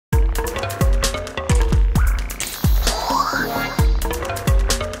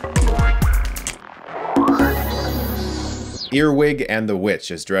Earwig and the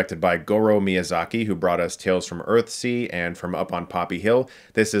Witch is directed by Gorô Miyazaki, who brought us Tales from Earthsea and From Up on Poppy Hill.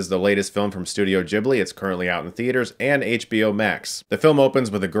 This is the latest film from Studio Ghibli. It's currently out in theaters and HBO Max. The film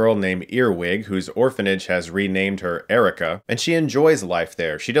opens with a girl named Earwig, whose orphanage has renamed her Erica, and she enjoys life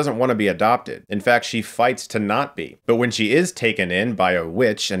there. She doesn't want to be adopted. In fact, she fights to not be. But when she is taken in by a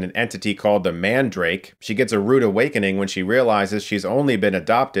witch and an entity called the Mandrake, she gets a rude awakening when she realizes she's only been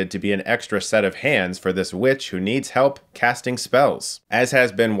adopted to be an extra set of hands for this witch who needs help casting spells. As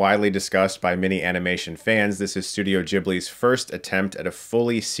has been widely discussed by many animation fans, this is Studio Ghibli's first attempt at a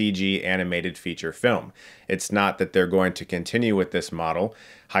fully CG animated feature film. It's not that they're going to continue with this model.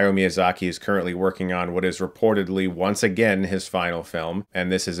 Hayao Miyazaki is currently working on what is reportedly once again his final film,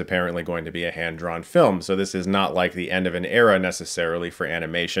 and this is apparently going to be a hand-drawn film, so this is not like the end of an era necessarily for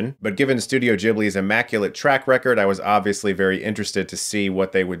animation. But given Studio Ghibli's immaculate track record, I was obviously very interested to see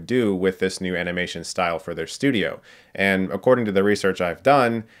what they would do with this new animation style for their studio. And according to the research I've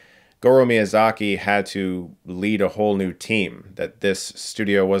done, Gorô Miyazaki had to lead a whole new team, that this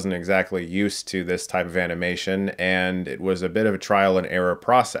studio wasn't exactly used to this type of animation, and it was a bit of a trial and error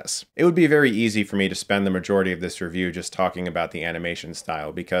process. It would be very easy for me to spend the majority of this review just talking about the animation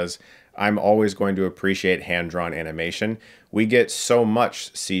style, because I'm always going to appreciate hand-drawn animation. We get so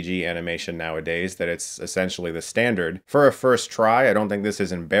much CG animation nowadays that it's essentially the standard. For a first try, I don't think this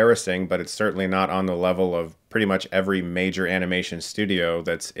is embarrassing, but it's certainly not on the level of pretty much every major animation studio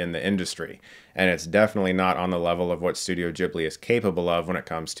that's in the industry. And it's definitely not on the level of what Studio Ghibli is capable of when it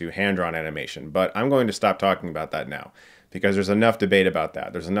comes to hand-drawn animation. But I'm going to stop talking about that now, because there's enough debate about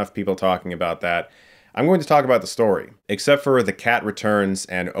that. There's enough people talking about that. I'm going to talk about the story. Except for The Cat Returns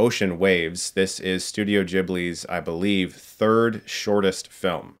and Ocean Waves, this is Studio Ghibli's, I believe, third shortest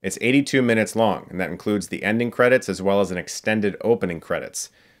film. It's 82 minutes long, and that includes the ending credits as well as an extended opening credits.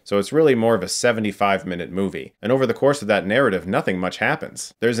 So it's really more of a 75-minute movie. And over the course of that narrative, nothing much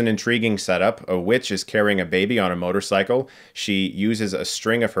happens. There's an intriguing setup. A witch is carrying a baby on a motorcycle. She uses a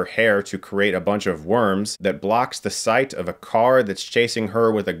string of her hair to create a bunch of worms that blocks the sight of a car that's chasing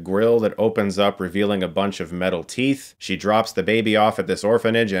her with a grill that opens up, revealing a bunch of metal teeth. She drops the baby off at this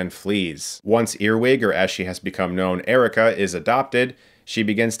orphanage and flees. Once Earwig, or as she has become known, Erica, is adopted, she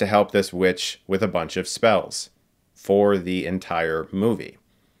begins to help this witch with a bunch of spells for the entire movie.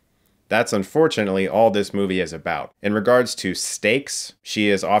 That's unfortunately all this movie is about. In regards to stakes, she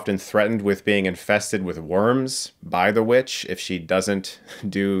is often threatened with being infested with worms by the witch if she doesn't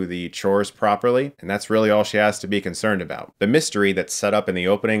do the chores properly, and that's really all she has to be concerned about. The mystery that's set up in the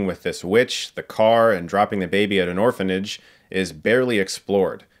opening with this witch, the car, and dropping the baby at an orphanage is barely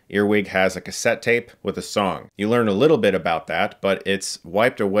explored. Earwig has a cassette tape with a song. You learn a little bit about that, but it's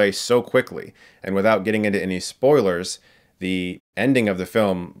wiped away so quickly, and without getting into any spoilers, the ending of the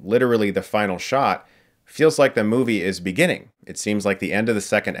film, literally the final shot, feels like the movie is beginning. It seems like the end of the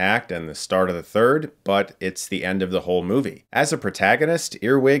second act and the start of the third, but it's the end of the whole movie. As a protagonist,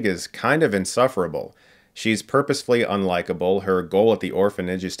 Earwig is kind of insufferable. She's purposefully unlikable. Her goal at the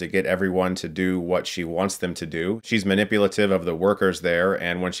orphanage is to get everyone to do what she wants them to do. She's manipulative of the workers there,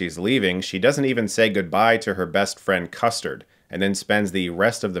 and when she's leaving, she doesn't even say goodbye to her best friend Custard, and then spends the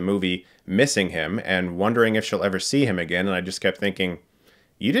rest of the movie missing him and wondering if she'll ever see him again. And I just kept thinking,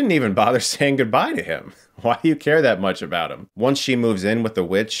 you didn't even bother saying goodbye to him. Why do you care that much about him? Once she moves in with the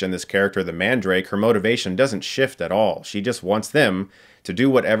witch and this character, the Mandrake, her motivation doesn't shift at all. She just wants them to do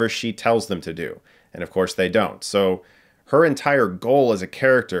whatever she tells them to do. And of course they don't. So her entire goal as a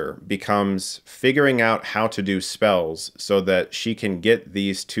character becomes figuring out how to do spells so that she can get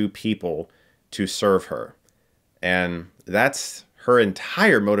these two people to serve her. And that's her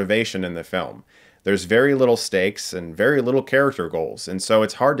entire motivation in the film. There's very little stakes and very little character goals, and so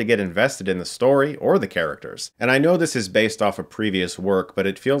it's hard to get invested in the story or the characters. And I know this is based off of previous work, but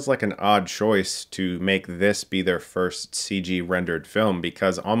it feels like an odd choice to make this be their first CG rendered film,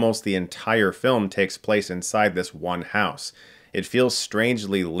 because almost the entire film takes place inside this one house. It feels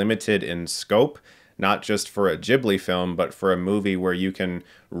strangely limited in scope, not just for a Ghibli film, but for a movie where you can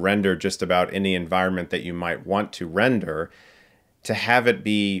render just about any environment that you might want to render. To have it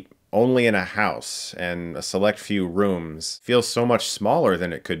be only in a house and a select few rooms feels so much smaller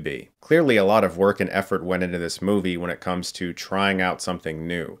than it could be. Clearly a lot of work and effort went into this movie when it comes to trying out something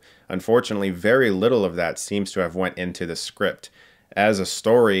new. Unfortunately, very little of that seems to have went into the script. As a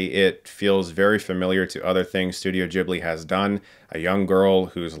story, it feels very familiar to other things Studio Ghibli has done. A young girl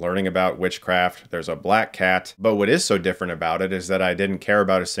who's learning about witchcraft, there's a black cat, but what is so different about it is that I didn't care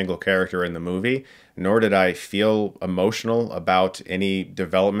about a single character in the movie, nor did I feel emotional about any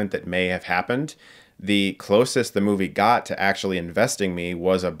development that may have happened. The closest the movie got to actually investing me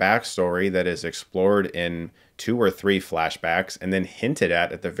was a backstory that is explored in 2 or 3 flashbacks and then hinted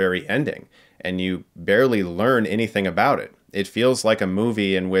at the very ending, and you barely learn anything about it. It feels like a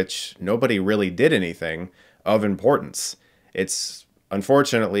movie in which nobody really did anything of importance. It's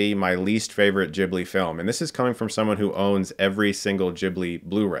unfortunately my least favorite Ghibli film, and this is coming from someone who owns every single Ghibli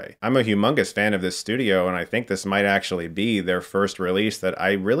Blu-ray. I'm a humongous fan of this studio, and I think this might actually be their first release that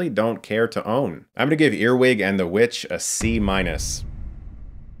I really don't care to own. I'm gonna give Earwig and the Witch a C-.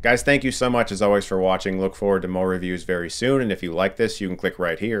 Guys, thank you so much as always for watching. Look forward to more reviews very soon, and if you like this, you can click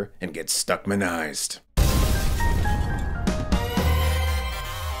right here and get Stuckmanized.